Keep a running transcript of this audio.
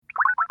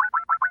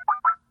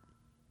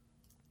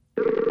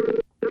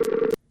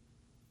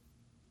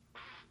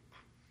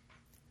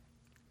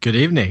Good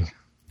evening.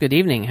 Good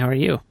evening. How are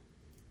you?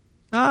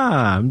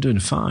 I'm doing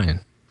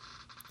fine.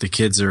 The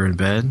kids are in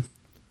bed.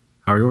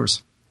 How are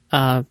yours?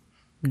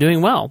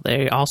 Doing well.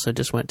 They also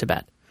just went to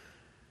bed.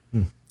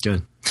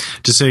 Good.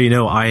 Just so you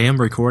know, I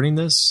am recording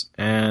this,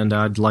 and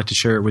I'd like to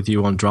share it with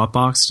you on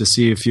Dropbox to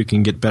see if you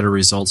can get better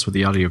results with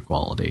the audio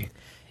quality.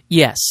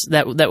 Yes,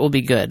 that will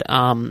be good.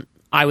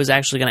 I was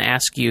actually going to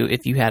ask you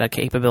if you had a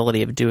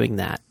capability of doing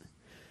that.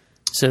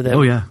 So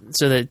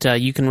that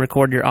you can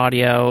record your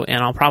audio,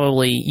 and I'll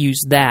probably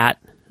use that.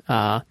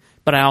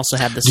 But I also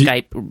have the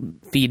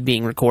Skype feed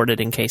being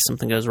recorded in case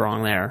something goes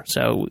wrong there.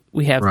 So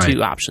we have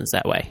two options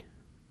that way.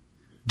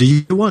 Do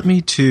you want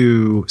me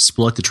to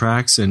split the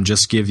tracks and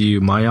just give you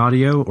my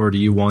audio, or do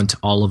you want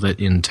all of it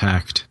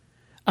intact?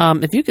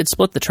 If you could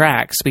split the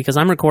tracks, because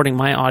I'm recording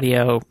my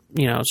audio,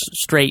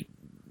 straight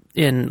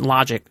in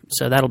Logic,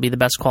 so that'll be the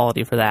best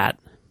quality for that.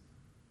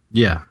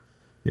 Yeah.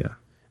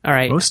 All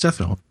right. Most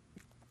definitely.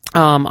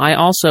 I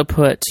also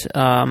put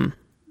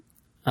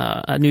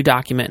a new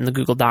document in the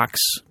Google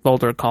Docs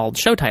folder called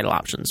Show Title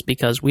Options,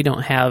 because we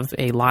don't have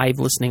a live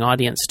listening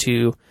audience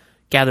to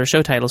gather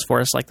show titles for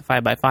us like the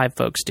 5x5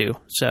 folks do.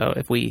 So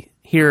if we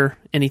hear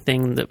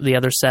anything that the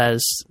other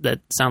says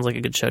that sounds like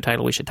a good show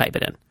title, we should type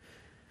it in.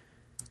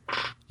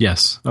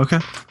 Yes. Okay.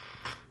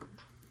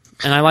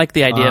 And I like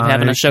the idea of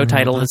having a show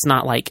title that's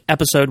not like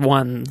Episode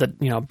 1,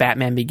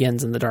 Batman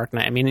Begins in the Dark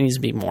Knight. I mean, it needs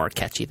to be more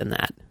catchy than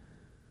that.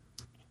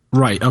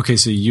 Right. Okay,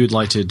 so you'd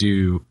like to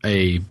do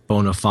a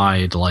bona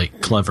fide,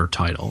 clever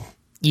title.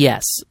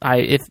 Yes.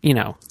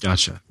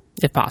 Gotcha.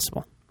 If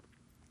possible.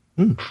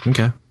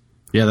 Okay.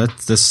 Yeah,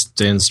 that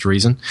stands to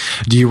reason.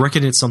 Do you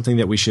reckon it's something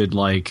that we should,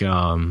 unless,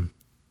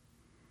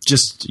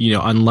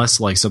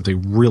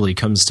 something really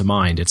comes to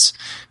mind, it's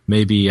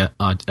maybe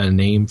a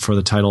name for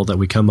the title that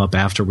we come up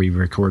after we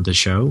record the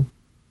show?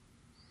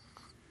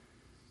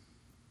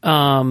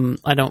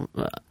 I don't...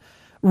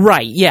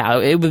 Right, yeah,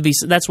 it would be.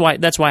 That's why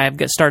I've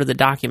started the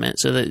document,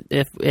 so that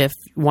if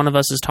one of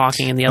us is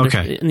talking and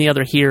the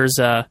other hears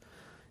a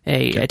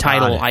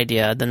title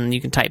idea, then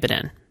you can type it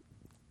in,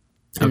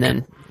 and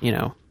then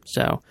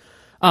so.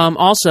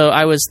 Also,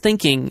 I was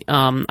thinking,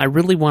 I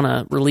really want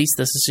to release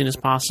this as soon as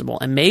possible,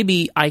 and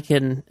maybe I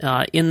can,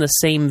 in the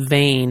same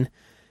vein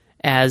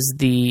as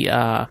the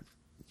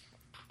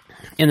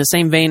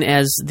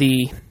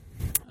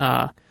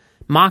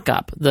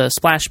mock-up, the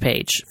splash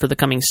page for the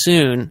coming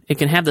soon, it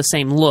can have the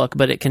same look,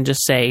 but it can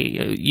just say,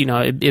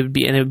 it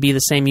would be the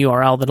same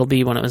URL that'll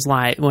be when it's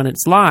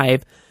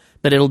live,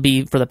 but it'll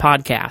be for the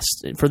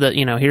podcast. For the,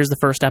 here's the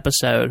first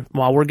episode.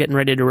 While we're getting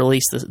ready to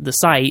release the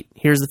site,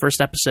 here's the first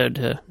episode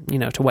to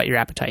whet your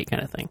appetite,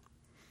 kind of thing.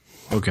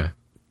 Okay.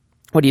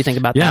 What do you think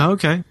about that? Yeah.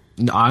 Okay.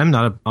 I'm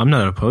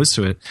not opposed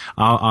to it.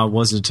 I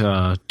wasn't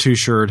too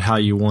sure how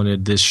you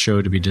wanted this show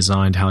to be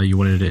designed, how you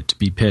wanted it to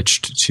be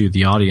pitched to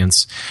the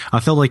audience. I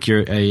feel like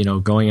you're,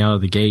 going out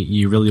of the gate,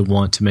 you really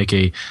want to make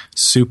a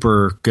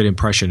super good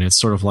impression.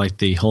 It's sort of like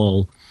the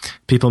whole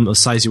people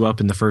size you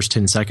up in the first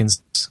 10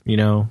 seconds,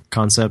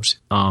 concept.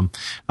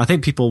 I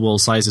think people will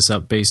size us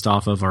up based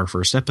off of our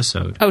first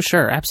episode. Oh,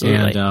 sure.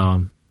 Absolutely.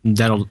 And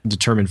that'll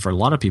determine for a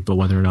lot of people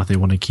whether or not they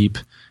want to keep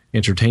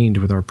entertained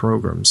with our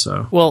program.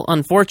 So, well,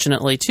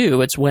 unfortunately,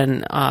 too, it's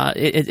when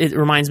it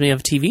reminds me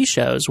of TV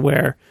shows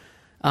where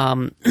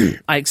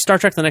Star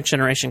Trek: The Next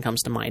Generation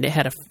comes to mind. It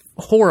had a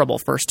horrible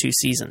first 2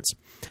 seasons.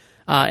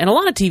 And a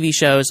lot of TV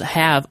shows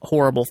have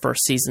horrible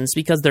first seasons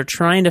because they're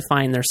trying to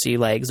find their sea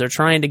legs. They're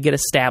trying to get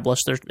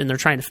established, and they're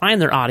trying to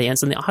find their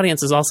audience, and the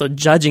audience is also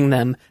judging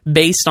them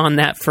based on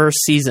that first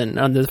season,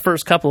 on the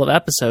first couple of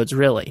episodes,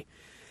 really.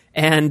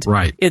 And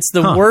it's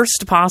the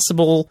worst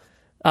possible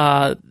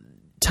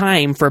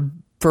time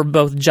for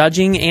both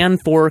judging and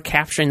for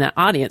capturing that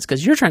audience,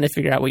 because you're trying to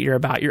figure out what you're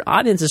about. Your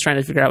audience is trying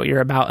to figure out what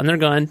you're about, and they're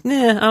going,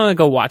 I'm going to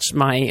go watch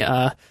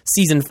my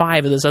season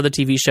 5 of this other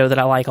TV show that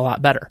I like a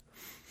lot better.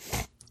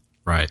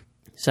 Right.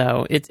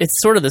 So it's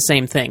sort of the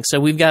same thing. So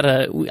we've got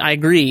to, I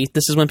agree,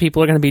 this is when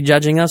people are going to be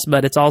judging us,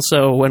 but it's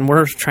also when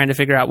we're trying to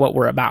figure out what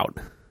we're about.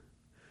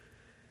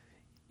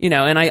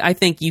 And I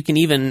think you can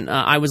even,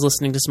 I was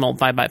listening to some old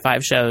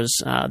 5x5 shows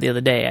the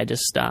other day.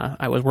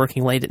 I was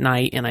working late at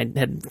night, and I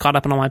had caught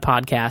up on all my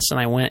podcasts, and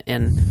I went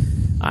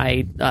and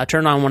I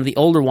turned on one of the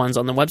older ones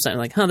on the website, and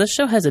like, this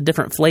show has a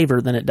different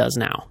flavor than it does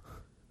now.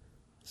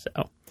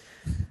 So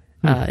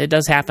it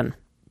does happen.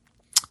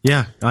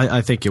 Yeah,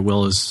 I think it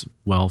will as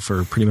well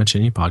for pretty much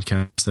any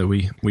podcast that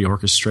we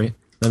orchestrate.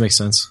 That makes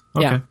sense.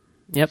 Okay. Yeah.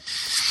 Yep.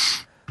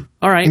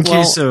 All right. Okay,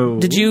 well, so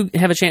did you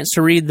have a chance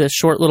to read the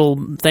short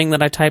little thing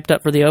that I typed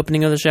up for the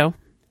opening of the show?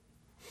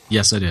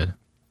 Yes, I did.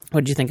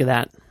 What did you think of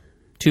that?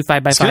 2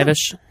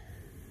 5x5-ish?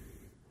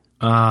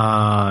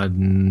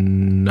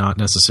 Not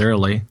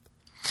necessarily.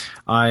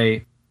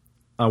 I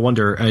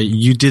wonder,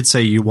 you did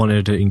say you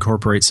wanted to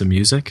incorporate some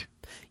music?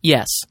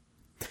 Yes.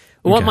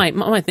 Well, okay.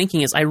 What my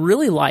thinking is, I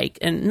really like,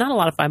 and not a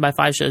lot of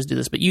 5x5 shows do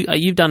this, but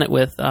you've done it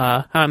with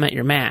How I Met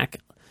Your Mac,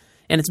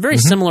 and it's very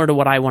similar to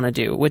what I want to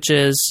do, which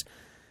is,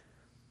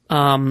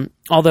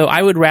 although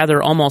I would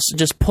rather almost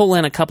just pull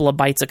in a couple of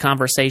bites of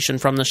conversation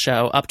from the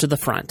show up to the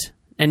front,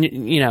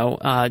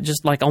 and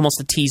just like almost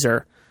a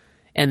teaser,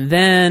 and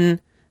then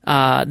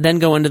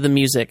go into the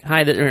music.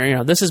 Hi,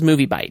 this is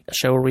Movie Bite, a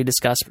show where we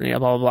discuss blah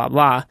blah blah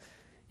blah,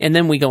 and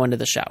then we go into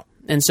the show.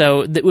 And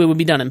so it would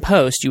be done in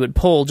post. You would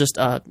pull just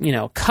a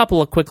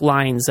couple of quick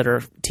lines that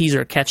are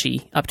teaser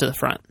catchy up to the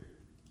front.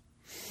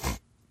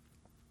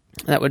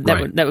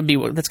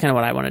 That's kind of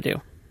what I want to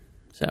do.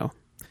 So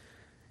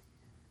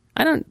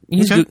I don't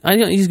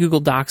use Google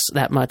Docs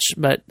that much,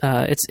 but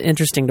it's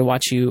interesting to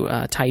watch you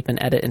type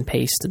and edit and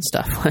paste and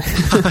stuff.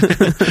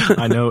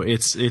 I know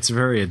it's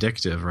very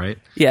addictive, right?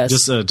 Yes.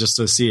 Just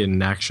to see it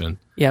in action.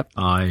 Yep.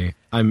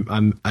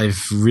 I've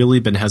really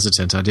been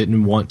hesitant. I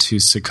didn't want to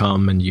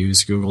succumb and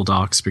use Google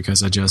Docs because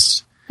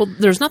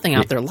there's nothing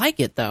out there like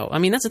it, though. I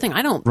mean, that's the thing.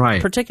 I don't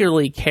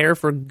particularly care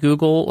for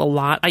Google a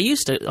lot. I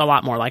used to a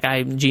lot more. Like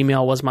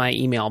Gmail was my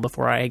email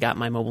before I got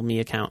my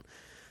MobileMe account.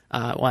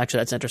 Well,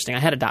 actually, that's interesting. I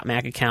had a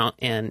 .Mac account,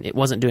 and it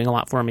wasn't doing a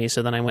lot for me,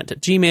 so then I went to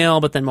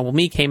Gmail, but then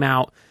MobileMe came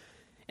out,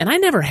 and I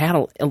never had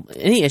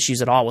any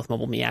issues at all with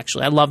MobileMe,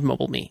 actually. I loved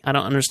MobileMe. I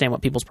don't understand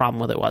what people's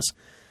problem with it was.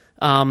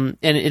 And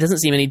it doesn't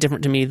seem any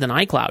different to me than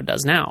iCloud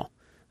does now.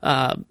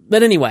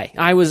 But anyway,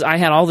 I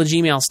had all the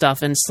Gmail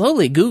stuff, and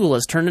slowly Google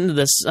has turned into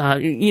this,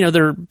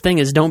 their thing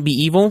is don't be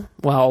evil.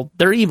 Well,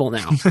 they're evil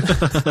now.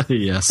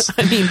 Yes.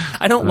 I mean,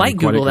 I don't like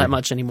Google that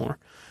much anymore,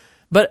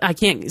 but I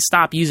can't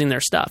stop using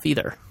their stuff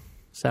either.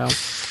 So,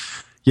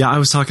 yeah, I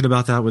was talking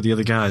about that with the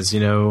other guys.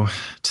 To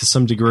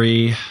some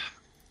degree,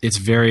 it's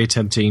very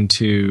tempting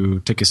to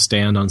take a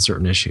stand on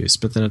certain issues,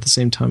 but then at the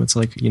same time, it's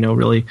like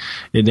really,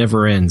 it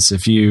never ends.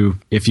 If you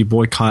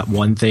boycott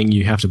one thing,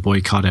 you have to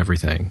boycott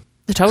everything.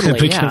 Totally,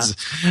 because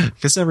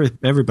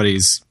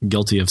everybody's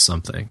guilty of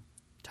something.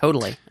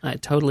 Totally, I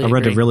totally. I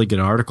read agree. a really good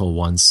article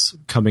once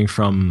coming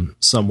from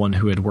someone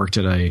who had worked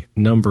at a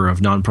number of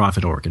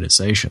nonprofit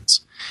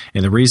organizations.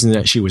 And the reason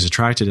that she was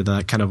attracted to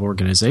that kind of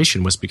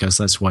organization was because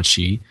that's what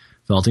she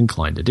felt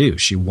inclined to do.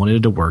 She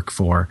wanted to work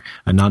for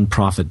a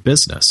nonprofit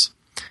business.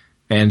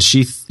 And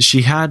she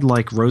had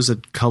like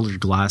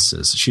rose-colored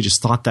glasses. She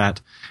just thought that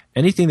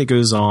anything that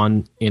goes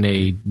on in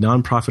a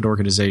nonprofit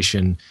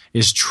organization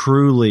is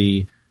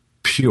truly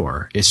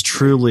pure. It's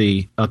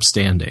truly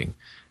upstanding.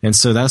 And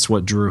so that's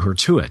what drew her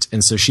to it.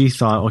 And so she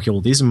thought, okay,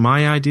 well, these are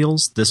my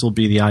ideals. This will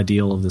be the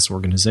ideal of this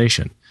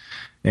organization.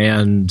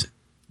 And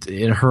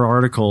in her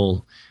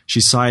article,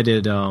 she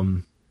cited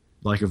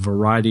like a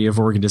variety of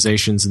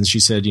organizations, and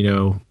she said,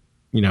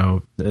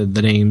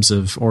 the names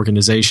of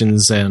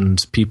organizations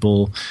and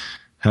people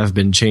have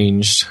been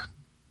changed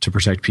to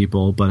protect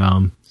people.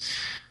 But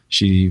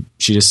she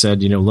just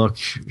said, look,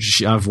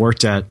 I've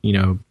worked at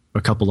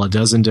a couple of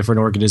dozen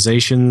different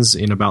organizations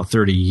in about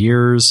 30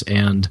 years,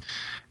 and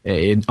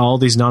in all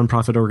these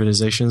nonprofit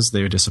organizations,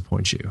 they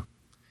disappoint you.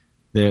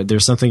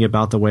 There's something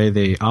about the way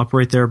they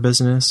operate their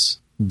business,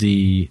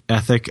 the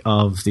ethic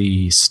of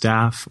the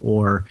staff,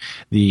 or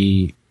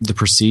the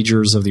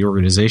procedures of the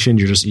organization.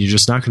 You're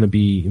just not going to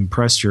be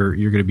impressed. You're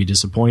going to be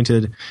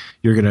disappointed.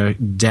 You're going to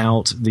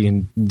doubt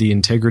the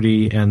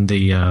integrity and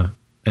the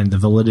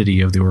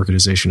validity of the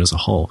organization as a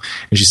whole.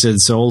 And she said,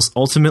 so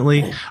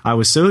ultimately, I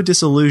was so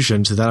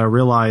disillusioned that I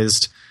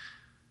realized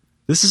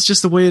this is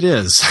just the way it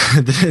is.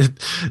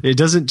 It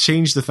doesn't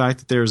change the fact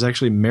that there's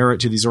actually merit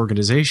to these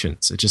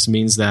organizations. It just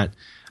means that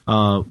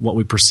what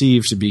we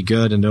perceive to be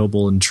good and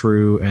noble and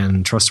true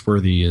and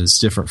trustworthy is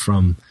different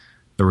from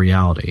the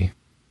reality.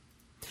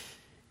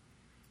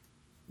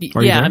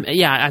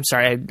 I'm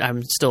sorry.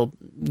 I'm still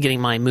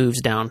getting my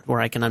moves down where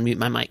I can unmute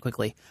my mic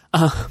quickly.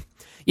 I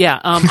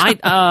don't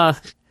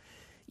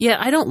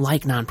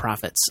like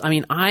nonprofits. I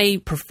mean,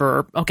 I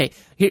prefer. Okay,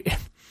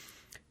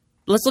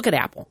 let's look at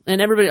Apple. And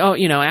everybody,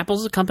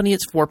 Apple's a company,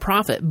 it's for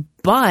profit,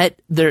 but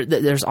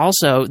there's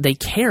also, they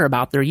care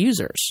about their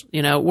users.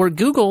 Where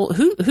Google,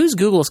 who's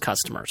Google's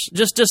customers?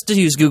 Just to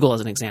use Google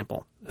as an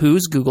example,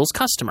 who's Google's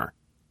customer?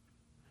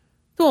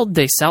 Well,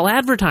 they sell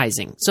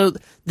advertising, so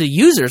the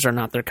users are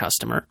not their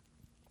customer.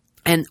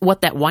 And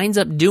what that winds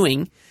up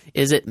doing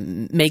is it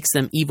makes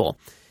them evil.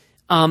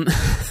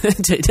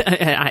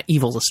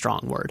 Evil's a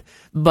strong word,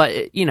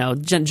 but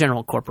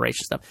general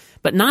corporation stuff.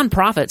 But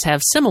nonprofits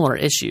have similar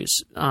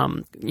issues.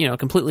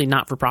 Completely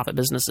not-for-profit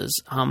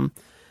businesses.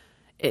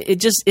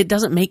 It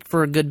doesn't make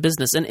for a good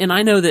business. And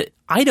I know that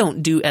I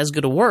don't do as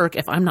good a work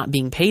if I'm not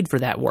being paid for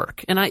that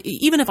work. And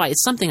even if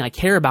it's something I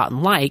care about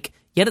and like,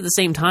 yet at the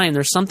same time,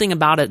 there's something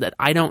about it that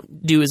I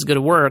don't do as good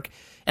a work.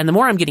 And the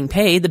more I'm getting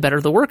paid, the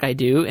better the work I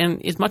do.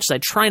 And as much as I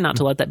try not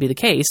to let that be the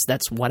case,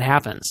 that's what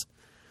happens.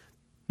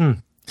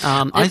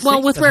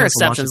 With rare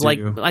exceptions, like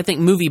I think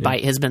Movie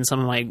Bite has been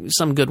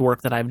some good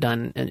work that I've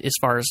done as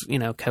far as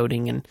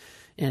coding,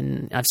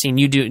 and I've seen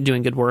you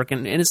doing good work,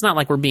 and it's not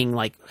like we're being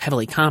like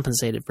heavily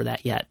compensated for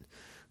that yet.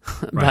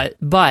 Right.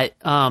 but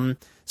so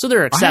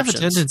there are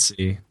exceptions.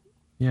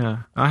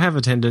 I have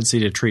a tendency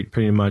to treat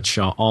pretty much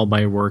all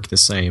my work the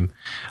same.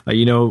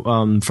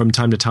 From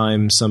time to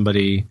time,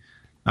 somebody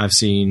I've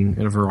seen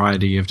in a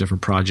variety of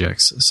different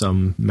projects,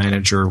 some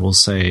manager will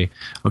say,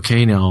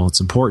 "Okay, now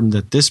it's important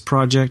that this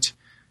project."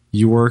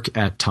 You work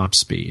at top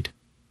speed.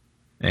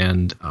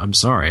 And I'm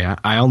sorry,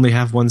 I only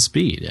have one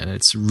speed, and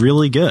it's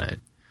really good.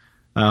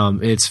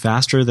 It's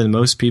faster than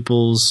most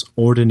people's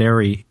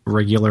ordinary,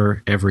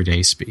 regular,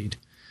 everyday speed.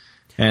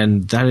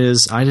 And that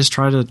is, I just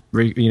try to,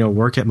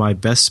 work at my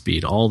best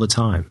speed all the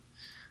time.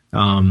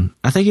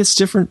 I think it's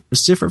different.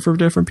 It's different for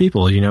different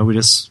people.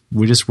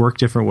 We just work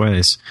different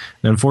ways.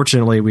 And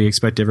unfortunately, we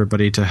expect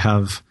everybody to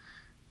have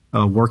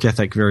a work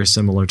ethic very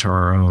similar to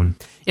our own,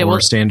 or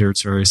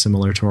standards very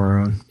similar to our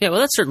own. Yeah, well,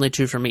 that's certainly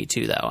true for me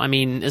too, though. I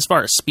mean, as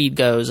far as speed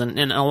goes,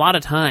 and a lot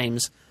of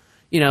times,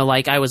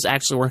 like I was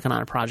actually working on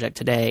a project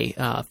today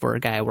for a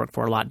guy I work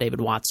for a lot,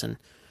 David Watson.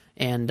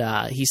 And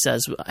he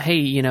says,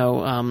 hey, I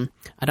don't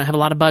have a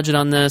lot of budget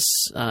on this.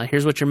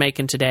 Here's what you're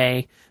making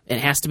today. It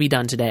has to be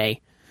done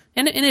today.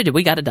 And it did.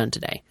 We got it done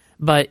today.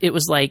 But it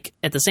was like,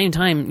 at the same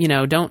time,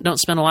 don't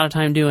spend a lot of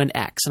time doing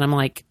X. And I'm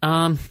like,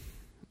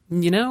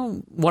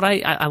 what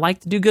I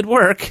like to do good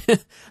work.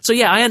 So,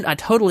 yeah, I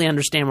totally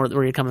understand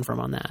where you're coming from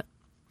on that.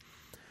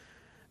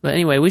 But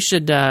anyway, we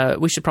should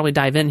probably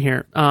dive in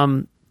here.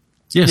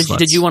 Yes,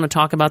 did you want to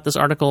talk about this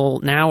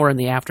article now or in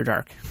the After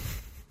Dark?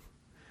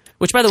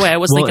 Which, by the way, I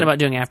was thinking about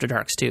doing After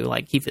Darks too.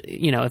 Like,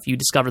 if you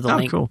discover the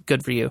link, cool.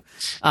 Good for you,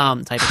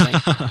 type of thing.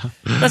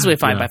 That's the way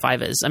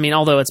 5x5 is. I mean,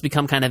 although it's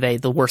become kind of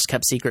the worst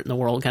kept secret in the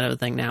world kind of a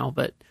thing now.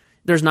 But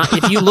there's not.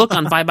 If you look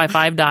on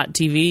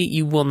 5x5.tv,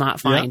 you will not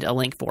find a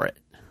link for it.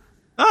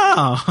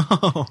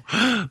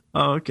 Oh,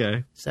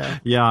 okay. So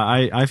yeah,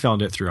 I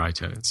found it through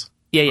iTunes.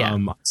 Yeah.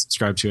 I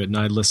subscribed to it and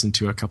I listened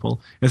to a couple.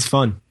 It's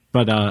fun,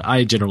 but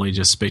I generally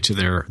just stick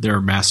to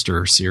their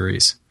master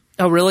series.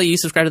 Oh, really? You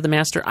subscribe to the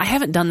master? I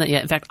haven't done that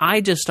yet. In fact, I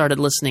just started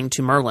listening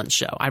to Merlin's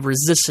show. I've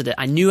resisted it.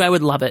 I knew I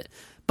would love it,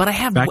 but I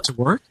have... Back to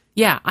work?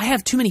 Yeah, I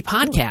have too many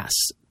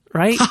podcasts,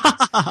 right?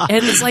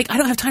 And it's like, I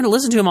don't have time to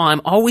listen to them all.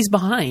 I'm always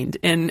behind,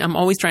 and I'm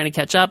always trying to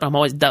catch up. I'm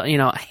always,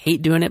 I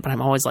hate doing it, but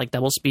I'm always like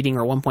double speeding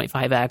or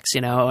 1.5x,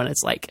 and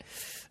it's like,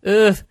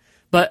 ugh.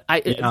 But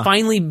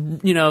finally,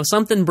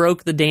 something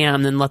broke the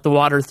dam and let the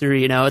water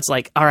through, it's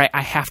like, all right,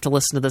 I have to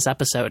listen to this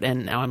episode.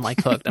 And now I'm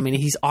like hooked. I mean,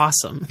 he's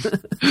awesome.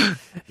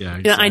 Yeah,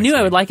 exactly. I knew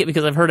I would like it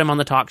because I've heard him on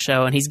the talk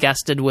show and he's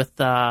guested with,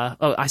 I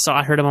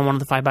heard him on one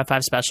of the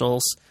 5x5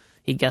 specials.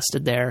 He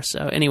guested there.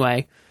 So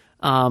anyway,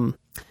 did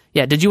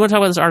you want to talk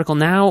about this article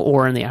now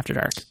or in the After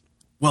Dark?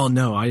 Well,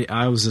 no,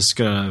 I was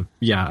just I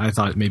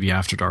thought maybe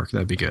After Dark,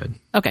 that'd be good.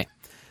 Okay.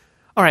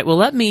 All right, well,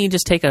 let me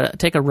just take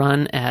a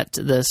run at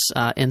this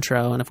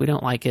intro, and if we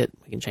don't like it,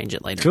 we can change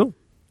it later. Cool.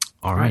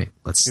 All right,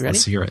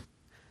 let's hear it.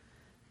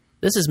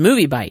 This is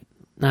Movie Bite.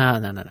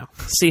 No.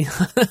 See,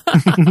 I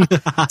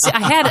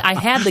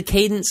had the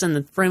cadence and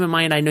the frame of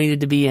mind I needed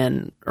to be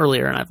in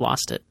earlier, and I've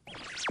lost it.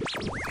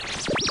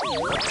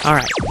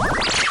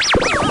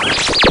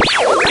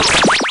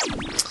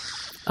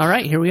 All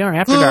right, here we are,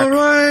 After Dark. All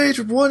right,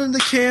 one in the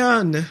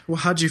can. Well,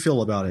 how'd you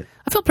feel about it?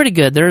 I felt pretty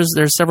good. There's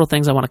several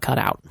things I want to cut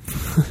out.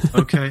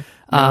 Okay.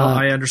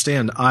 I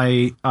understand.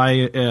 I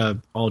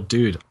am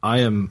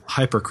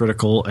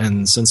hypercritical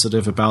and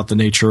sensitive about the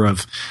nature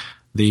of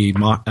the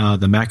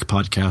Mac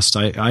podcast.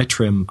 I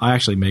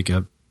actually make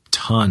a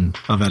ton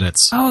of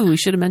edits. Oh, we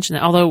should have mentioned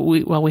that. Although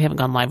we haven't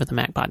gone live with the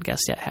Mac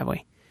podcast yet, have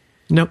we?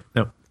 Nope.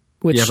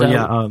 We'll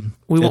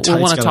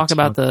want to talk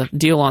about the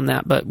deal on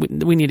that, but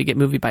we need to get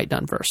Movie Bite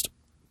done first.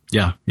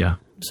 Yeah.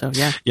 So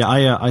yeah.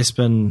 I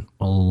spent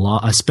a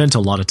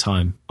lot of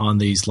time on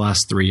these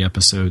last 3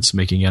 episodes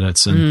making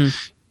edits, and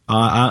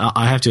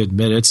I have to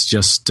admit it's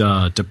just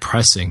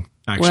depressing.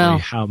 Actually,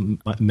 how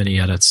many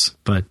edits,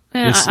 but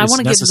it's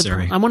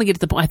necessary. I want to get to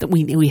the point. I think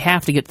we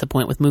have to get to the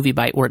point with Movie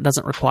Bite where it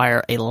doesn't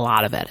require a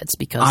lot of edits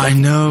because I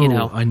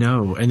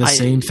know, and the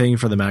same thing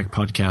for the Mac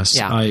podcast.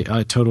 Yeah.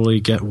 I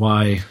totally get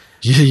why.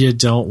 You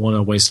don't want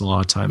to waste a lot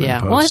of time. Yeah,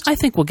 in post. Well, I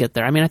think we'll get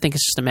there. I mean, I think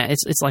it's just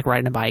it's like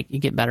riding a bike. You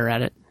get better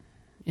at it,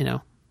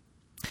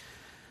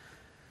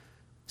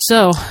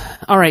 So,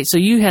 all right. So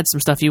you had some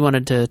stuff you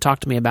wanted to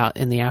talk to me about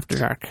in the After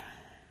Dark.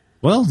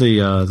 Well,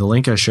 the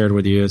link I shared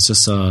with you, it's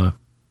just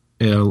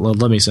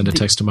let me send a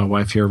text to my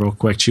wife here real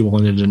quick. She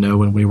wanted to know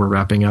when we were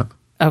wrapping up.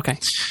 Okay.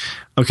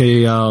 I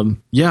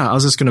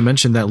was just going to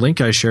mention that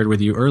link I shared with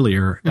you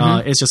earlier.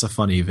 Mm-hmm. It's just a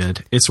funny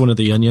vid. It's one of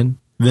the Onion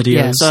videos.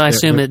 Yeah, so I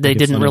assume that they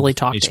didn't really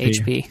talk to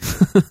HP.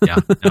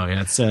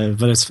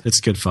 But it's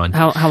good fun.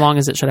 How long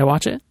is it? Should I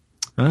watch it?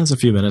 It's a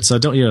few minutes.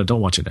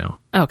 Don't watch it now.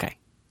 Okay.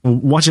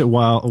 Watch it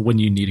when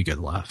you need a good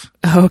laugh.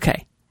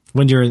 Okay.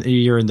 When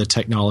you're in the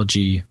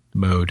technology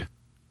mode,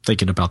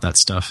 thinking about that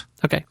stuff.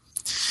 Okay.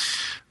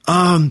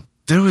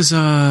 There was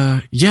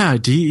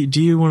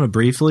do you want to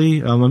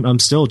briefly? I'm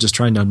still just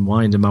trying to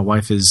unwind, and my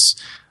wife is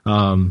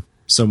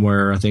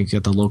somewhere, I think,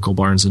 at the local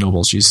Barnes &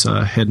 Noble. She's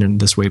heading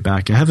this way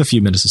back. I have a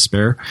few minutes to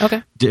spare.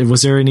 Okay.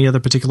 Was there any other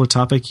particular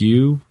topic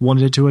you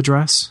wanted to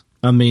address?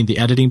 I mean, the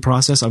editing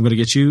process. I'm going to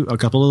get you a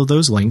couple of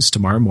those links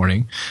tomorrow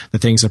morning. The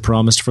things I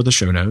promised for the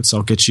show notes.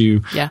 I'll get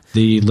you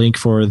the link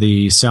for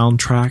the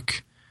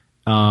soundtrack.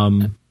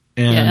 And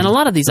a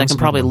lot of these I can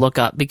probably look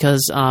up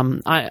because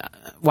I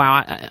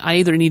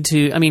either need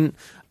to. I mean,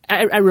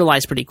 I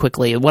realized pretty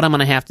quickly what I'm going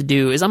to have to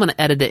do is I'm going to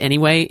edit it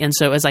anyway. And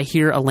so as I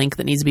hear a link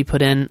that needs to be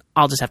put in,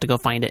 I'll just have to go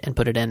find it and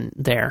put it in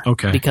there.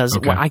 Okay. Because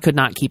I could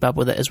not keep up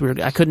with it as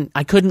weird. I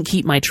couldn't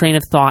keep my train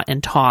of thought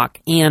and talk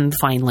and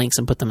find links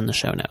and put them in the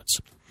show notes.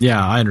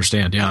 Yeah, I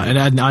understand. Yeah,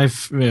 and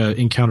I've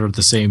encountered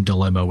the same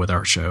dilemma with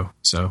our show.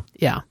 So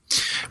yeah,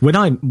 when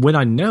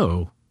I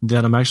know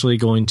that I'm actually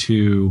going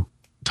to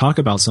talk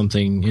about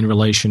something in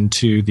relation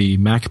to the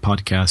Mac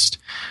podcast,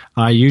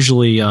 I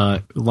usually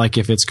like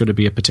if it's going to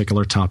be a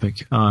particular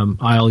topic,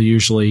 I'll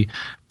usually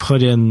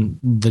put in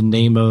the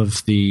name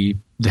of the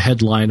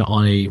headline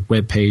on a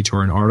web page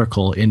or an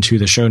article into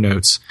the show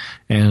notes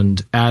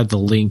and add the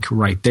link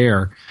right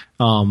there.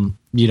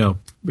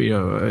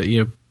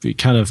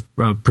 Kind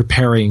of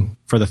preparing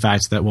for the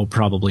fact that we'll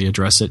probably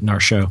address it in our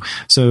show.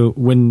 So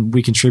when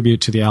we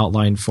contribute to the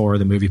outline for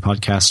the movie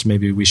podcast,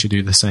 maybe we should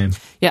do the same.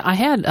 Yeah, I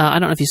had, I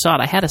don't know if you saw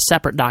it, I had a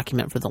separate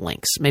document for the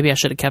links. Maybe I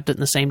should have kept it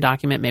in the same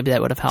document. Maybe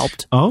that would have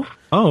helped. Oh,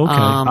 okay.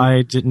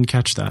 I didn't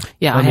catch that.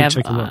 Yeah, I have.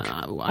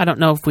 I don't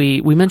know if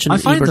we mentioned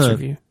the eBirds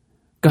review.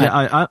 Go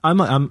ahead. Yeah,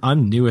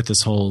 I'm new at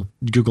this whole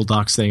Google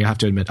Docs thing. I have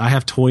to admit, I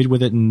have toyed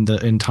with it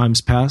in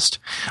times past.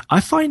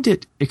 I find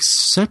it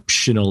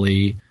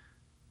exceptionally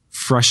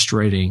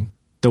frustrating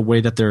the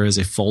way that there is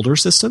a folder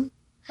system.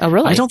 Oh,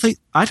 really?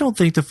 I don't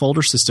think the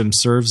folder system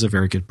serves a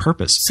very good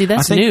purpose. See,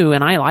 that's new,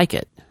 and I like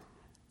it.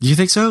 Do you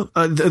think so?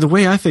 The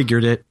way I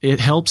figured it,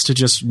 it helps to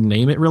just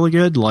name it really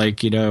good.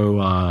 Like,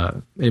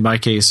 in my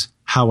case,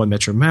 How I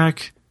Met Your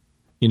Mac,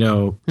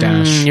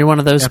 dash. You're one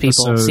of those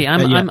episode, people. See,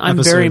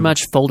 I'm very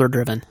much folder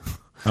driven.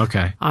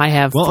 Okay. I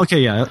have. Well, okay,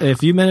 yeah.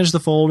 If you manage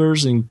the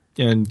folders and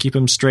keep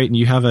them straight, and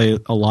you have a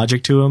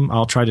logic to them,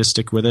 I'll try to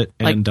stick with it.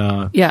 And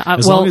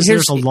as long as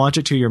there's a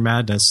logic to your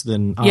madness,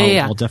 then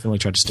I'll definitely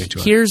try to stick to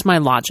it. Here's my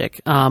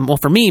logic. Well,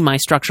 for me, my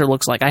structure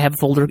looks like I have a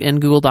folder in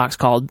Google Docs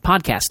called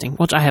podcasting,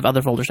 which I have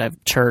other folders. I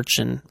have church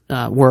and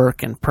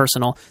work and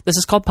personal. This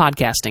is called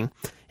podcasting.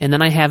 And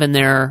then I have in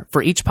there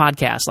for each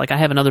podcast, like I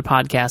have another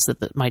podcast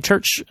that my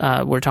church,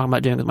 we're talking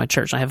about doing with my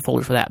church. I have a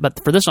folder for that.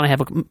 But for this one, I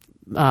have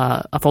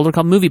a folder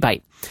called Movie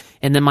Bite.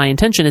 And then my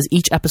intention is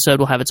each episode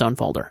will have its own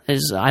folder.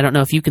 I don't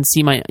know if you can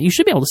see you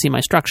should be able to see my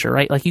structure,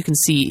 right? Like you can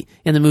see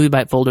in the Movie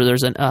Bite folder,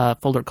 there's a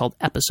folder called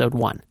Episode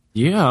 1.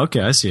 Yeah,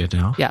 okay, I see it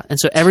now. Yeah, and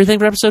so everything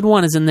for Episode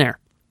 1 is in there.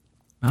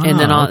 And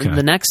then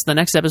the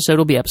next episode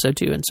will be Episode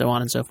 2 and so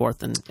on and so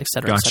forth and et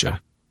cetera, Gotcha. et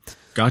cetera.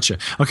 Gotcha.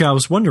 Okay, I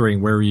was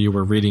wondering where you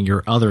were reading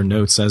your other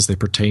notes as they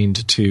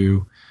pertained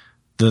to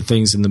the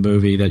things in the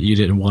movie that you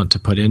didn't want to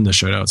put in the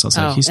show notes. I was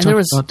like, he's talking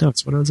about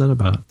notes. What was that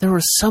about? There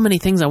were so many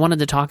things I wanted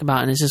to talk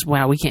about, and it's just,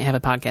 wow, we can't have a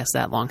podcast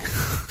that long.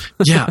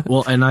 Yeah,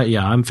 well, and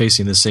I'm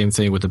facing the same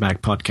thing with the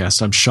Mac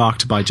podcast. I'm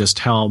shocked by just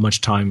how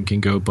much time can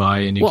go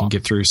by and you can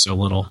get through so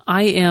little.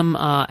 I am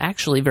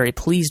actually very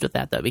pleased with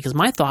that, though, because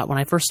my thought when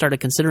I first started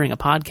considering a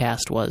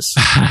podcast was,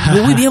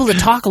 will we be able to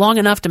talk long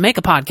enough to make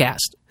a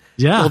podcast?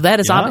 Yeah. Well, that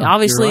is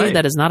obviously right.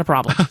 That is not a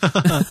problem.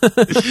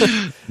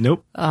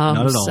 Nope.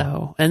 Not at all.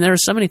 So, and there are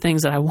so many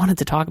things that I wanted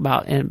to talk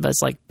about, but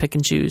it's like pick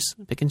and choose.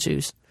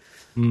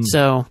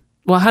 So,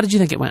 well, how did you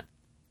think it went?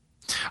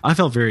 I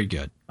felt very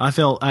good. I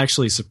felt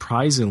actually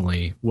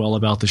surprisingly well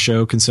about the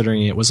show,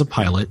 considering it was a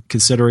pilot,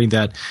 considering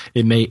that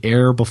it may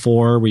air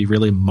before we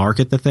really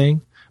market the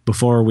thing,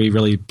 before we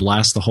really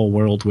blast the whole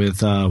world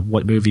with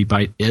what Movie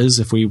Bite is.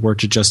 If we were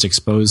to just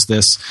expose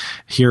this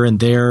here and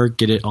there,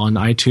 get it on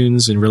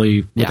iTunes and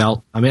really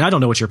without – I mean, I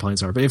don't know what your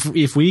plans are, but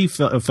if we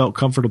felt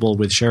comfortable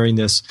with sharing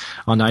this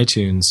on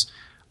iTunes,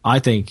 I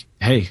think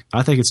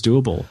it's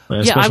doable.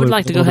 Yeah, I would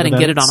like to go ahead and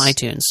get it on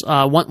iTunes.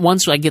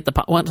 Once I get the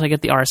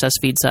RSS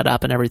feed set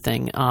up and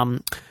everything,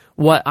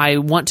 what I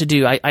want to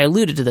do – I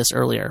alluded to this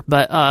earlier,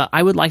 but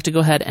I would like to go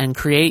ahead and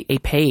create a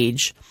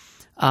page –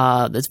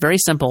 that's very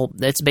simple.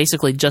 It's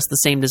basically just the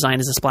same design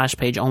as a splash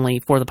page,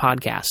 only for the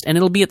podcast. And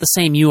it'll be at the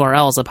same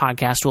URL as the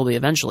podcast will be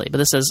eventually. But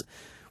this says,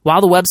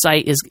 while the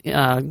website is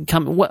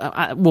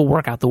we'll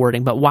work out the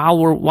wording, but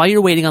while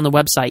you're waiting on the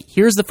website,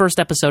 here's the first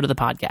episode of the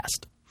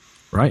podcast.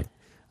 Right.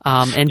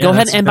 Go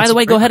ahead. And by the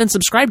way, go ahead and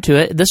subscribe to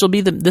it. This will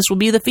be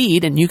the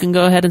feed, and you can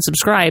go ahead and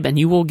subscribe, and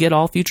you will get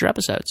all future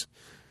episodes.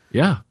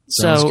 Yeah.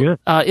 Sounds good.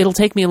 It'll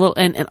take me a little,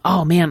 and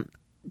oh man.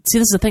 See,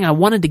 this is the thing. I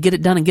wanted to get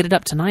it done and get it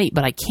up tonight,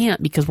 but I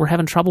can't because we're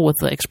having trouble with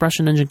the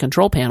Expression Engine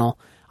control panel.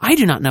 I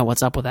do not know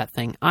what's up with that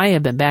thing. I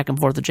have been back and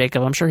forth with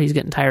Jacob. I'm sure he's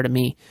getting tired of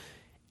me.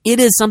 It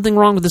is something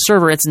wrong with the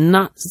server. It's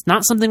not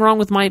something wrong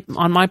with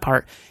on my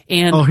part.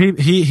 And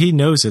he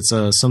knows it's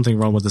something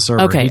wrong with the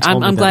server. Okay,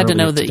 I'm glad to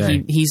know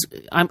that he's.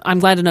 I'm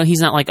glad to know he's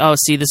not like, oh,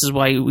 see, this is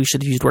why we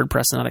should have used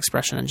WordPress and not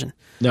Expression Engine.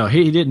 No,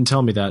 he didn't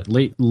tell me that.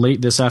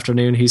 Late this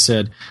afternoon, he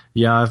said,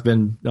 "Yeah, I've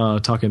been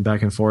talking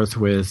back and forth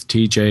with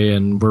TJ,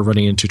 and we're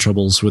running into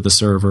troubles with the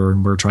server,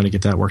 and we're trying to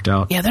get that worked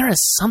out." Yeah, there is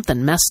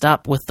something messed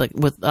up with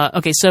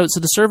okay, so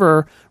the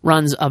server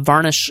runs a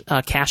Varnish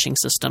caching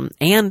system,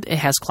 and it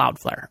has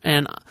Cloudflare,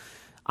 and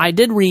I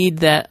did read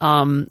that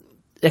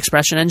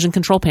Expression Engine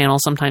control panel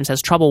sometimes has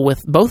trouble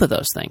with both of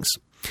those things.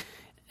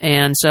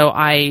 And so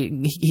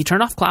he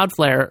turned off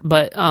Cloudflare,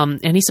 but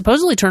and he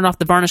supposedly turned off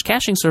the Varnish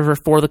caching server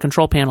for the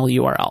control panel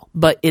URL.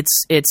 But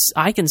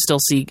I can still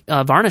see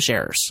Varnish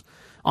errors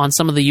on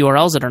some of the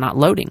URLs that are not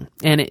loading.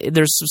 And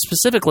there's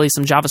specifically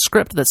some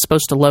JavaScript that's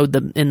supposed to load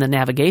in the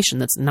navigation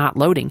that's not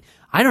loading.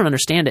 I don't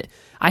understand it.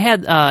 I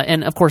had,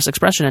 and of course,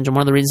 Expression Engine.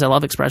 One of the reasons I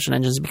love Expression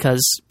Engine is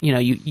because,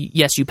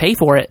 yes, you pay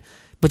for it,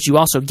 but you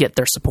also get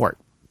their support.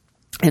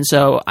 And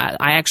so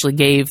I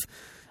actually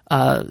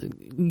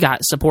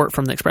got support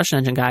from the Expression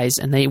Engine guys,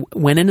 and they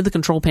went into the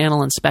control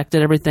panel,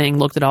 inspected everything,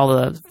 looked at all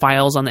the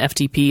files on the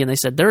FTP, and they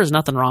said, there is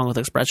nothing wrong with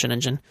Expression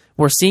Engine.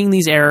 We're seeing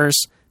these errors.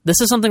 This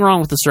is something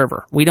wrong with the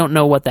server. We don't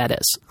know what that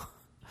is.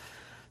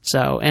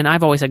 So, and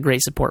I've always had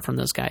great support from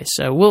those guys.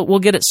 So we'll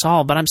get it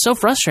solved, but I'm so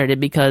frustrated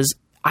because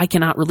I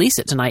cannot release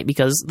it tonight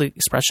because the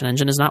Expression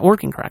Engine is not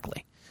working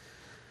correctly.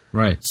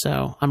 Right.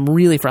 So I'm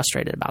really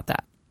frustrated about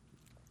that.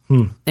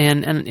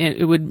 And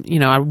it would,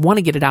 I want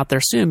to get it out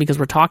there soon because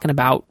we're talking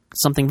about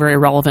something very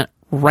relevant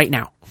right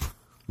now.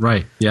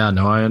 Right. Yeah,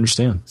 no, I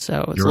understand.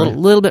 So it's a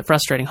little bit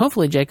frustrating.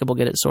 Hopefully Jacob will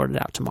get it sorted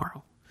out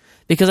tomorrow.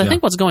 Because I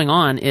think what's going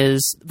on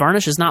is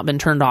Varnish has not been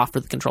turned off for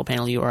the control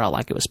panel URL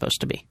like it was supposed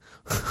to be.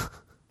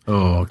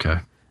 Oh, okay.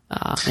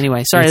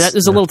 Anyway, sorry, that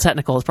is a little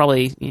technical. It's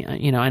probably,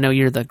 I know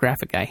you're the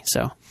graphic guy,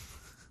 so.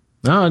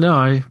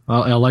 No,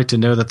 I like to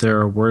know that there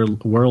are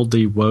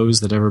worldly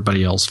woes that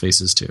everybody else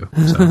faces too.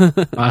 So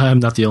I'm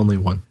not the only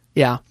one.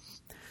 Yeah.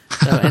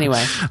 So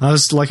anyway, I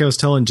was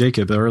telling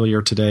Jacob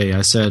earlier today.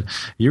 I said,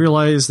 "You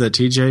realize that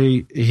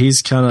TJ,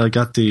 he's kind of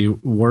got the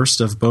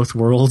worst of both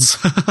worlds."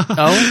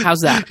 Oh, how's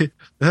that?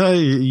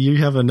 You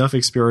have enough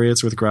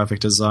experience with graphic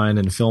design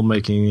and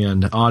filmmaking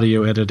and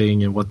audio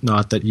editing and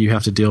whatnot that you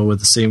have to deal with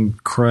the same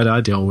crud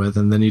I deal with,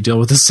 and then you deal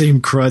with the same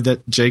crud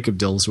that Jacob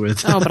deals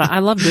with. Oh, but I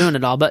love doing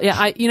it all. But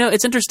yeah,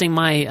 it's interesting.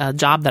 My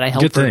job that I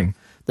held. Good thing.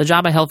 The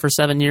job I held for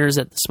 7 years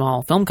at the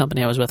small film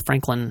company I was with,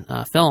 Franklin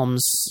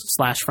Films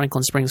 /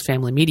 Franklin Springs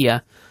Family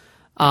Media,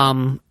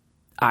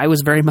 I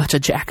was very much a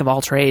jack of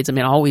all trades.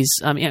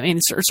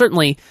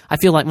 Certainly I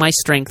feel like my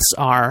strengths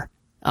are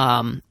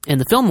in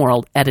the film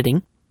world,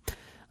 editing.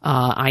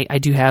 I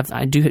do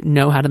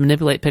know how to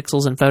manipulate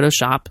pixels in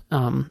Photoshop.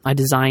 I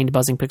designed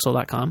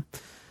buzzingpixel.com,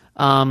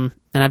 and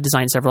I've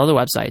designed several other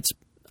websites.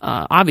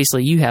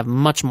 Obviously, you have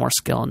much more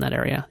skill in that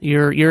area.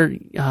 You're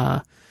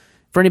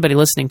for anybody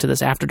listening to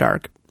this after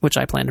dark, which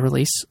I plan to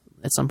release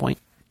at some point,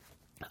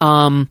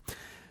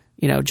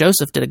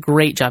 Joseph did a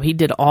great job. He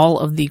did all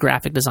of the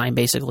graphic design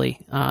basically,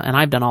 and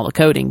I've done all the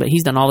coding, but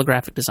he's done all the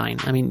graphic design.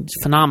 I mean,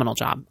 phenomenal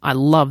job. I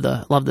love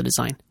the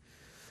design.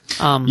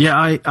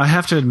 I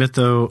have to admit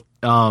though,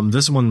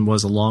 this one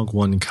was a long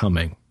one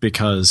coming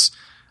because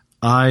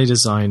I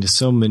designed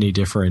so many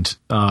different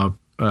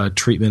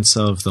treatments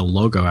of the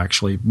logo.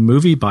 Actually,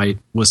 MovieByte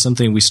was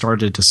something we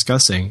started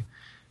discussing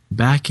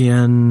back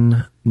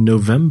in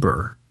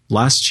November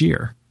last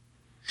year.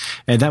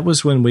 And that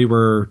was when we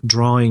were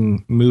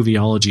drawing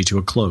Movieology to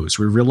a close.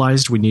 We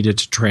realized we needed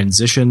to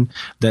transition,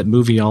 that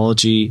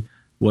Movieology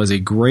was a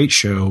great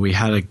show. We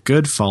had a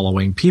good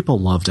following. People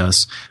loved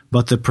us.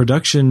 But the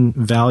production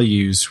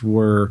values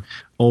were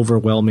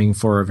overwhelming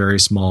for a very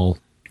small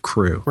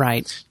crew.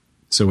 Right.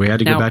 So we had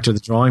to go back to the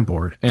drawing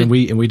board. And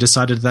we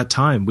decided at that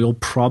time we'll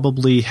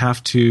probably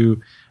have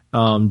to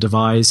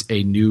devise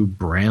a new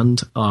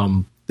brand.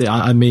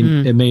 I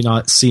mean, it may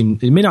not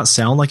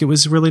sound like it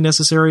was really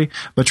necessary,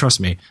 but trust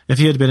me, if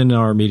he had been in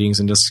our meetings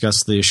and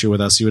discussed the issue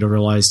with us, he would have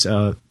realized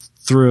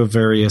through a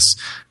various,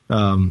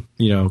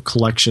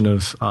 collection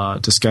of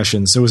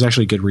discussions, there was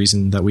actually good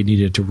reason that we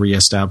needed to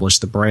reestablish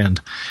the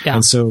brand. Yeah.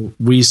 And so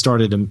we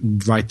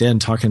started right then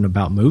talking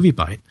about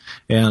MovieByte,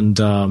 and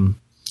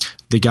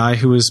the guy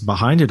who was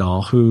behind it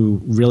all,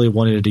 who really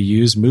wanted to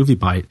use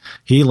MovieByte,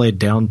 he laid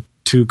down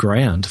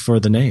 $2,000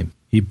 for the name.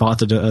 He bought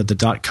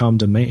the .com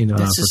domain for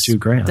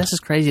 $2,000. This is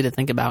crazy to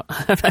think about.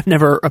 I've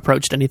never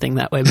approached anything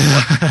that way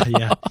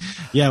before.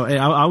 Yeah.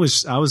 I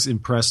was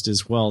impressed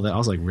as well. That I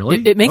was like,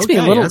 really? It makes me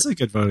a little. That's a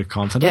good vote of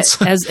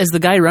confidence. As the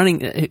guy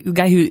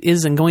who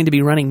is and going to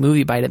be running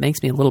MovieByte, it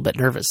makes me a little bit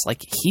nervous.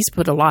 Like he's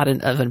put a lot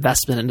of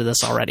investment into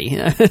this already.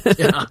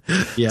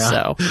 Yeah.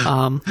 So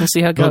we'll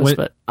see how it goes.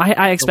 But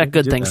I expect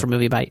good things from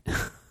MovieByte.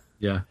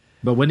 Yeah.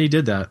 But when he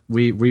did that,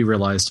 we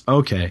realized,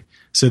 okay,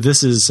 so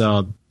this is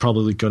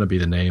probably going to be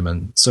the name.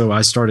 And so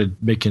I started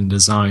making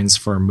designs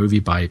for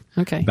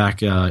MovieByte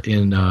back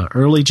in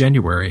early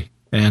January.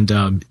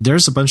 And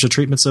there's a bunch of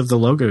treatments of the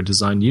logo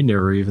design you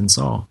never even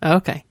saw.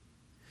 Okay.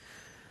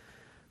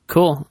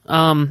 Cool.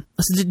 So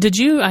did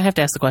you, I have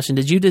to ask the question,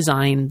 did you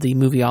design the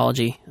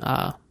Movieology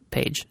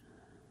page?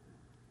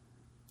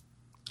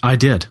 I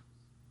did.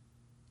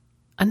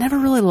 I never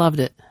really loved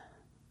it.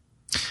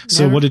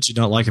 So what did you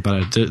not like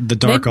about it? The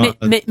dark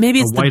maybe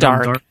it's the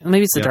dark.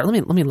 Maybe it's the dark.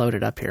 Let me load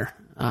it up here.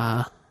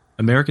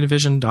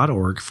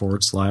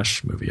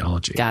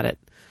 AmericanVision.org/Movieology. Got it.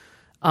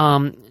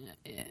 I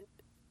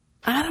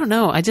don't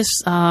know. I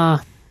just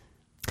it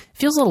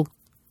feels a little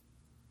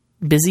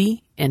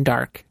busy and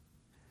dark.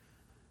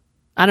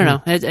 I don't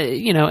know.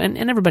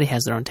 And everybody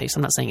has their own taste.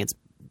 I'm not saying it's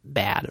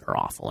bad or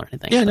awful or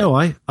anything. Yeah, no,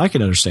 I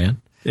can understand.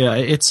 Yeah,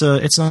 it's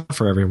not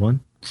for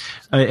everyone.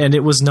 And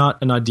it was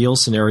not an ideal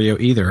scenario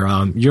either.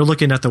 You're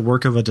looking at the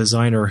work of a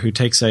designer who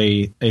takes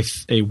a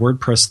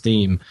WordPress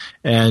theme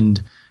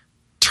and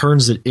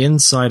turns it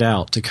inside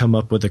out to come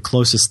up with the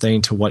closest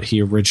thing to what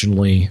he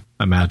originally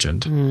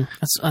imagined.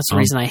 That's the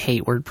reason I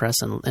hate WordPress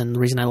and the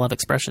reason I love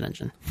Expression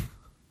Engine.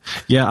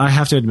 Yeah, I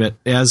have to admit,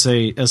 as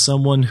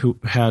someone who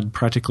had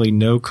practically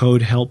no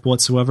code help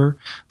whatsoever,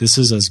 this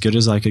is as good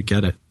as I could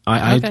get it.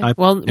 I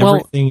put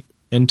everything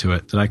into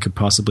it that I could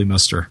possibly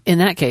muster. In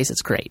that case,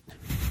 it's great.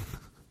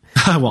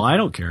 Well, I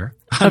don't care.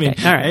 I mean,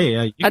 all right.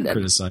 Hey, you can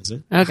criticize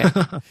it. Okay.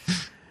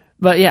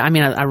 But yeah, I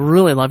mean, I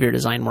really love your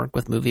design work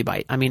with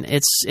MovieByte. I mean,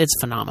 it's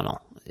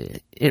phenomenal.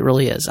 It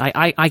really is.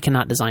 I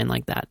cannot design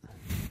like that.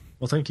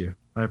 Well, thank you.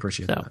 I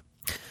appreciate that.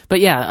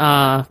 But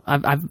yeah,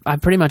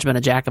 I've pretty much been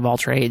a jack of all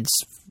trades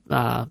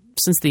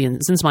since the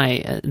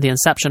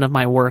inception of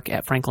my work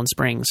at Franklin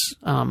Springs,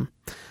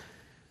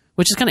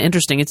 which is kind of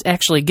interesting.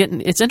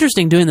 It's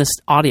interesting doing this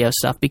audio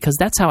stuff because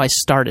that's how I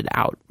started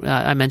out.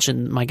 I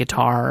mentioned my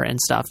guitar and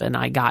stuff, and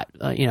I got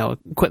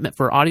equipment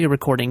for audio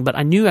recording, but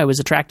I knew I was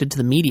attracted to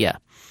the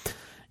media.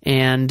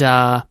 And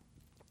a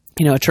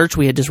church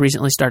we had just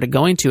recently started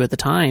going to at the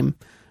time,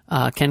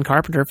 Ken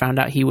Carpenter found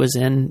out he was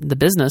in the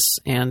business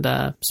and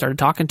started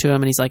talking to him,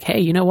 and he's like,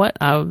 "Hey, you know what?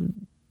 As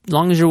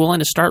long as you're willing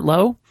to start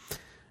low,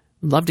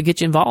 I'd love to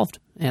get you involved."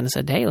 And I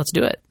said, "Hey, let's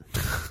do it."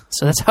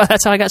 So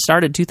that's how I got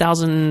started.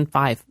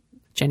 2005,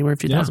 January of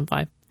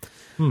 2005.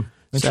 Yeah.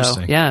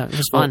 Interesting. So, yeah, it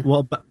was fun.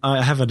 Well,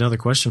 I have another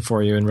question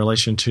for you in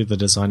relation to the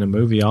design of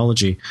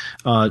Movieology.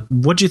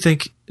 What do you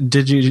think?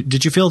 Did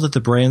you feel that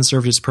the brand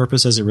served its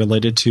purpose as it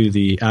related to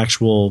the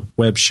actual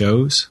web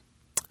shows?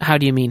 How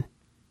do you mean?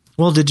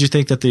 Well, did you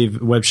think that the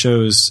web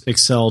shows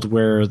excelled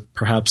where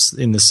perhaps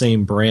in the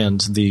same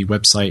brand the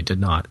website did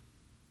not?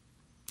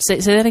 Say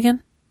that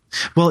again?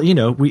 Well,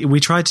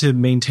 we tried to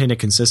maintain a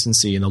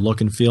consistency in the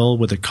look and feel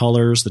with the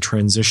colors, the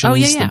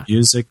transitions, the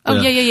music,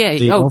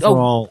 the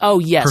overall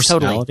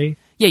personality.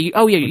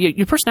 Totally.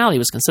 Your personality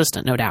was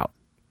consistent, no doubt.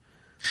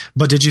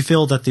 But did you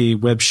feel that the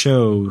web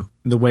show,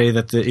 the way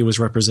that it was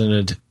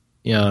represented,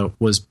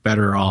 was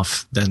better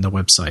off than the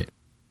website?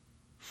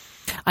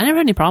 I never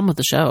had any problem with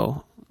the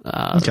show.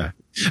 Okay.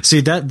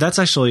 See, that's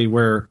actually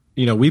where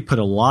we put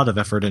a lot of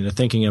effort into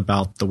thinking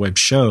about the web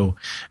show,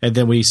 and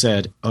then we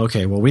said,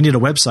 okay, well, we need a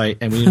website,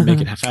 and we need to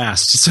make it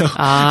fast.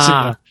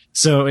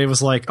 So it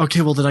was like,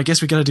 okay, well, then I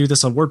guess we got to do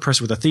this on WordPress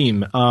with a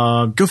theme.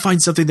 Go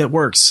find something that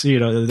works.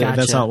 Gotcha.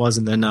 That's how it was,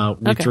 and then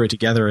we threw it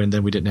together, and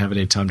then we didn't have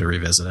any time to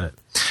revisit it.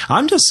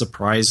 I'm just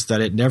surprised that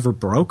it never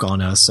broke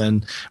on us,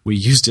 and we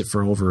used it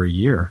for over a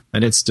year,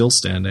 and it's still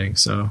standing.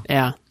 So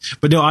yeah,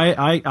 but no,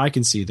 I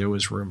can see there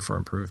was room for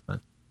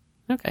improvement.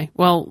 Okay.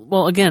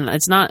 Well, again,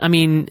 it's not, I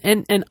mean,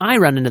 and I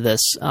run into this,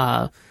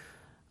 I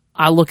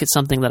look at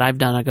something that I've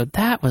done, I go,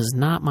 that was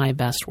not my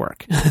best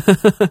work,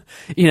 and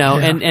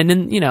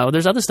then,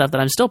 there's other stuff that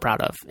I'm still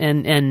proud of.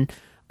 And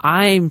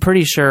I'm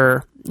pretty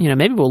sure,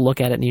 maybe we'll look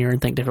at it in a year and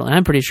think differently.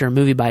 I'm pretty sure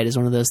MovieByte is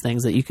one of those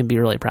things that you can be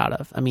really proud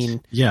of. I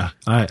mean, yeah,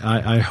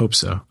 I hope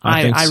so.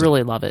 I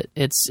really love it.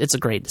 It's a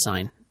great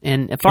design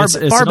and far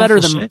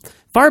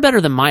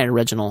better than my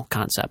original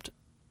concept.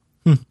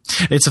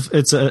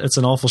 It's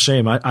an awful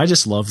shame. I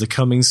just love the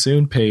coming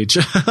soon page.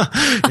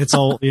 It's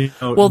all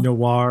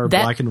noir,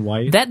 black and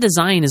white. That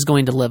design is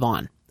going to live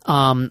on.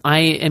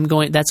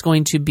 That's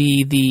going to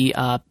be the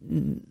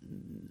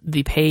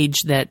page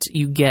that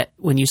you get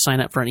when you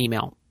sign up for an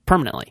email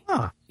permanently.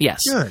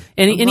 Yes. Good.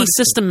 Any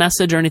system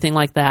message or anything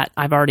like that,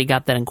 I've already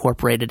got that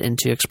incorporated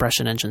into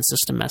Expression Engine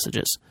system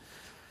messages.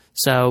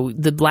 So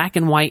the black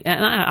and white,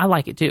 and I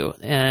like it too.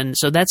 And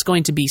so that's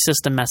going to be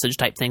system message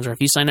type things. Or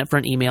if you sign up for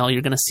an email,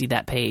 you're going to see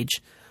that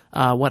page.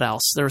 What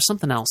else? There was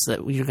something else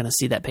that you're going to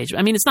see that page.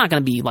 I mean, it's not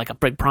going to be like a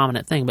big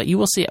prominent thing, but you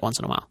will see it once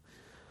in a while.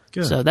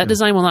 Good, so that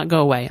design will not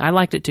go away. I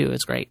liked it too.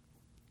 It's great.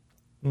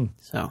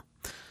 So,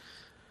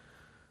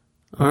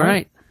 all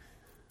right.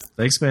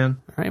 Thanks, man.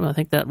 All right. Well, I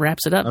think that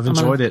wraps it up. I've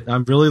enjoyed it.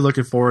 I'm really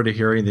looking forward to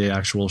hearing the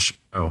actual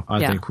show.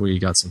 I think we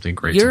got something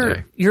great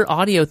today. Your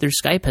audio through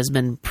Skype has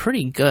been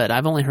pretty good.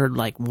 I've only heard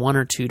like one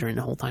or two during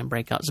the whole time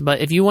breakouts.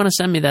 But if you want to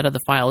send me that other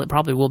file, it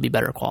probably will be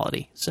better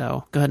quality.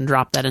 So go ahead and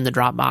drop that in the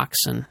Dropbox,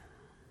 and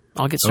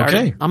I'll get started.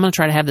 Okay. I'm going to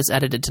try to have this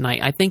edited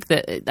tonight. I think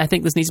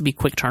this needs to be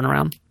quick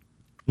turnaround,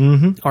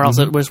 or else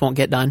it just won't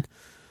get done.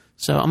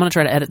 So I'm going to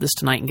try to edit this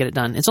tonight and get it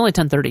done. It's only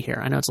 10:30 here.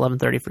 I know it's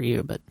 11:30 for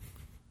you, but.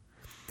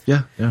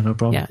 Yeah, no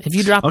problem. Yeah, if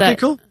you drop that. Okay,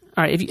 cool.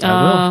 All right, if you,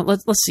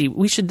 let's see.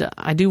 We should.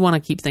 I do want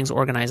to keep things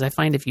organized. I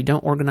find if you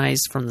don't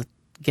organize from the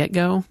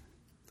get-go,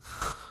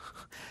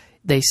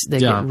 they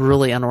get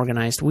really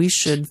unorganized. We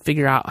should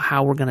figure out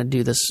how we're going to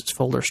do this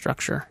folder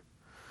structure.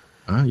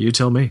 You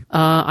tell me.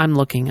 I'm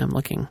looking.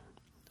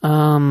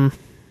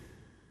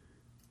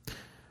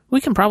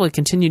 We can probably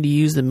continue to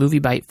use the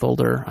MovieByte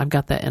folder. I've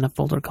got that in a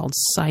folder called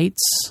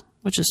Sites,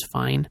 which is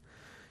fine.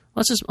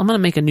 I'm going to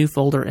make a new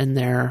folder in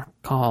there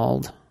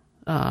called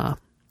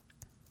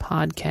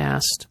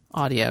podcast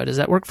audio. Does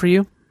that work for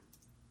you?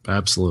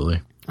 Absolutely.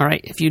 All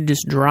right. If you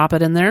just drop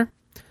it in there,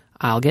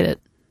 I'll get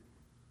it.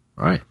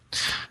 All right.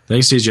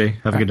 Thanks,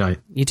 TJ. Have a good night.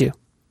 You too.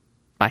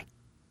 Bye.